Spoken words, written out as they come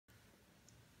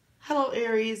Hello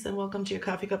Aries, and welcome to your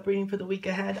coffee cup reading for the week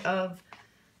ahead of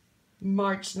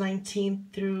March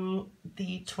 19th through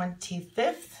the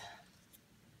 25th.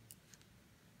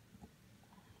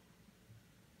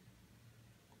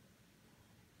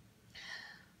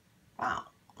 Wow,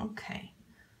 okay.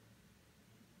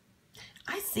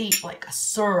 I see like a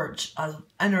surge of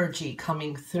energy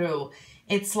coming through.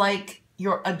 It's like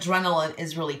your adrenaline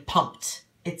is really pumped.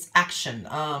 It's action,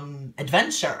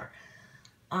 adventure.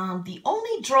 The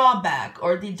only drawback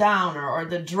or the downer or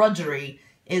the drudgery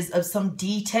is of some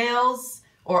details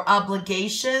or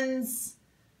obligations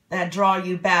that draw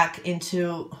you back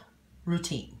into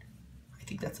routine. I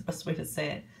think that's the best way to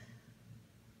say it.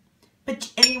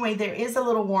 But anyway, there is a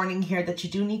little warning here that you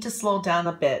do need to slow down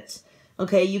a bit.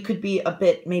 Okay, you could be a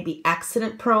bit maybe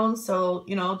accident prone, so,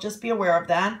 just be aware of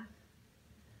that.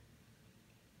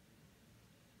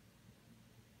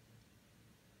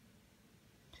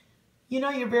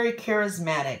 You're very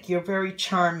charismatic. You're very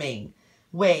charming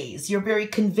ways. You're very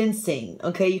convincing.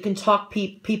 Okay, you can talk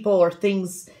people or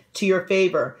things to your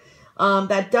favor.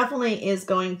 That definitely is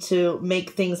going to make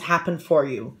things happen for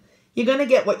you. You're going to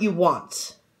get what you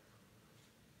want.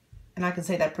 And I can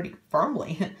say that pretty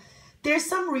firmly. There's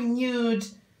some renewed,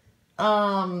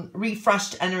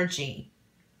 refreshed energy.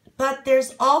 But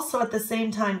there's also at the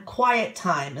same time quiet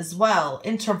time as well.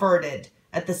 Introverted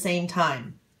at the same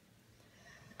time.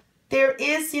 There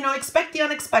is, expect the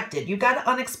unexpected. You got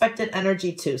unexpected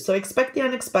energy too. So expect the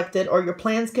unexpected, or your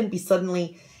plans can be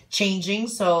suddenly changing.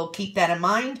 So keep that in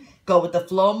mind. Go with the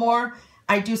flow more.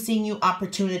 I do see new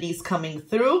opportunities coming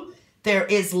through. There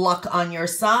is luck on your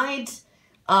side.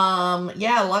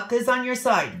 Yeah, luck is on your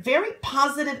side. Very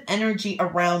positive energy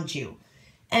around you.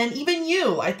 And even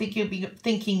you, I think you'll be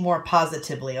thinking more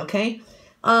positively, okay?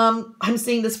 I'm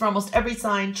seeing this for almost every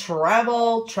sign.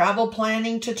 Travel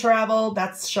planning to travel,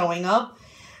 that's showing up.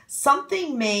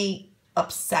 Something may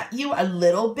upset you a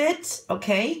little bit,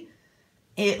 okay?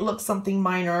 It looks something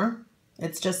minor.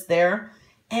 It's just there.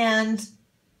 And,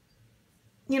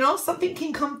 something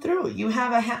can come through. You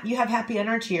have happy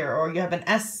energy here, or you have a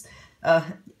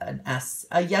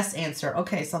yes answer.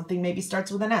 Okay, something maybe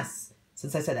starts with an S,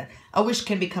 since I said that. A wish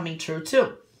can be coming true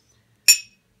too.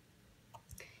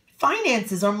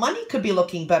 Finances or money could be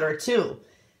looking better too.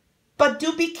 But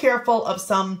do be careful of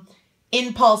some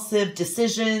impulsive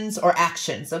decisions or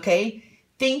actions, okay?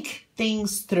 Think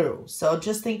things through. So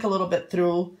just think a little bit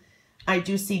through. I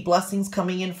do see blessings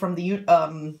coming in from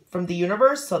the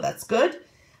universe, so that's good.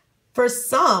 For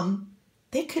some,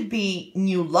 there could be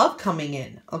new love coming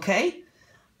in, okay?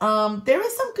 There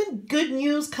is some good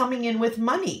news coming in with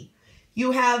money.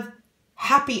 You have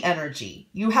happy energy.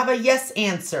 You have a yes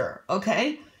answer,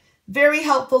 okay? Very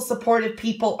helpful, supportive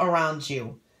people around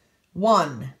you.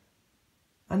 One.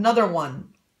 Another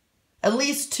one. At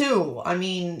least two. I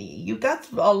mean, you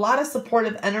got a lot of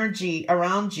supportive energy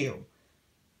around you.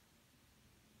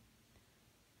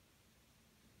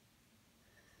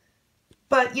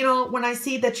 But, when I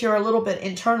see that you're a little bit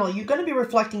internal, you're going to be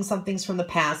reflecting some things from the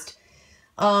past.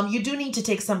 You do need to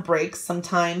take some breaks, some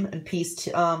time and peace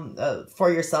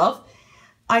for yourself.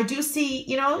 I do see,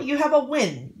 you have a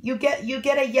win. You get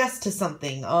a yes to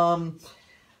something.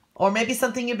 Or maybe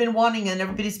something you've been wanting and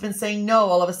everybody's been saying no.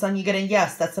 All of a sudden you get a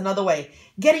yes. That's another way.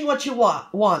 Getting what you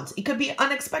want. It could be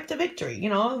unexpected victory,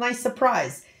 a nice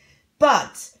surprise.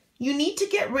 But you need to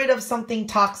get rid of something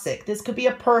toxic. This could be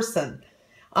a person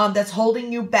that's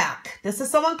holding you back. This is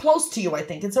someone close to you, I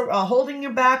think. It's holding you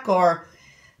back, or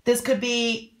this could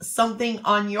be something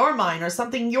on your mind or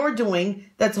something you're doing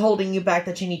that's holding you back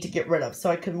that you need to get rid of. So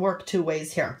I can work two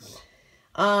ways here.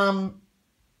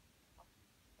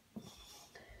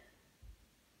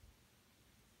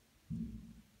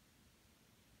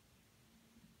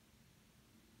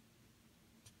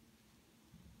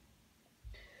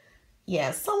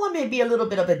 Yeah, someone may be a little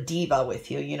bit of a diva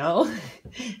with you,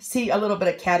 See a little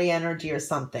bit of catty energy or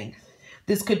something.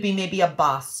 This could be maybe a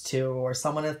boss too, or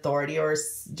someone in authority, or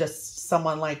just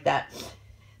someone like that.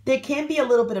 There can be a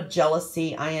little bit of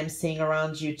jealousy I am seeing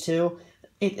around you too.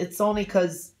 It's only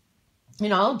because,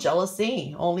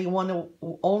 jealousy, only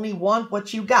want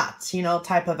what you got,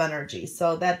 type of energy.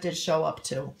 So that did show up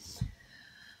too.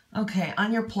 Okay,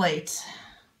 on your plate,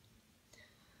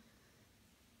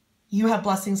 you have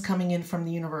blessings coming in from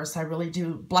the universe. I really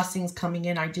do. Blessings coming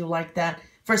in. I do like that.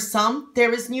 For some,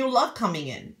 there is new love coming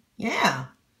in. Yeah,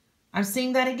 I'm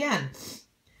seeing that again.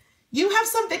 You have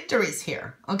some victories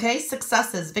here, okay?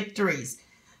 Successes, victories,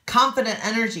 confident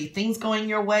energy, things going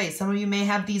your way. Some of you may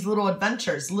have these little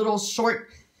adventures, little short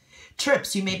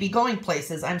trips. You may be going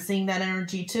places. I'm seeing that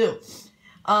energy too.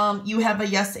 You have a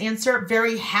yes answer,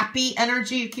 very happy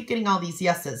energy. You keep getting all these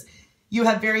yeses. You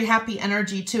have very happy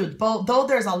energy too, though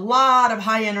there's a lot of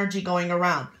high energy going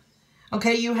around.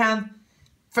 Okay, you have,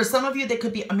 for some of you, there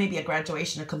could be maybe a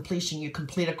graduation, a completion. You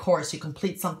complete a course, you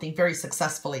complete something very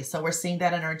successfully. So we're seeing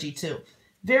that energy too.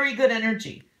 Very good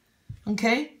energy.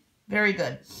 Okay, very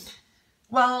good.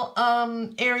 Well,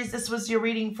 Aries, this was your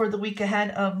reading for the week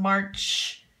ahead of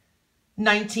March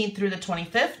 19th through the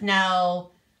 25th.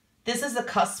 Now, this is a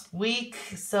cusp week,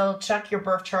 so check your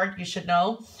birth chart. You should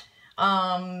know.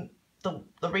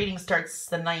 The reading starts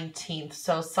the 19th,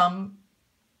 so some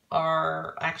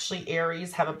are actually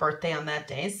Aries, have a birthday on that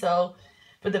day. So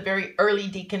for the very early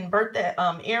Deacon birthday,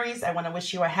 Aries, I want to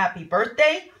wish you a happy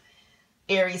birthday.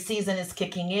 Aries season is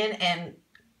kicking in, and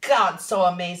God, so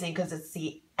amazing because it's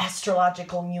the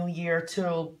astrological new year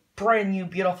too. Brand new,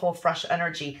 beautiful, fresh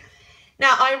energy.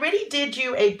 Now, I already did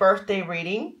you a birthday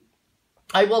reading.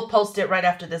 I will post it right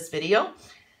after this video,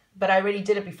 but I already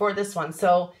did it before this one.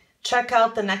 So check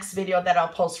out the next video that I'll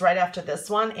post right after this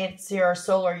one. It's your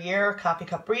solar year coffee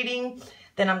cup reading.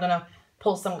 Then I'm going to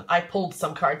pull some, I pulled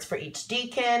some cards for each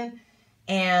deacon.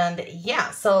 And yeah,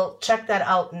 so check that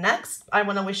out next. I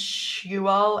want to wish you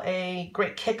all a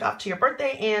great kickoff to your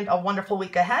birthday and a wonderful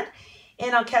week ahead.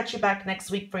 And I'll catch you back next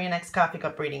week for your next coffee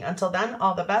cup reading. Until then,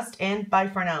 all the best and bye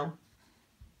for now.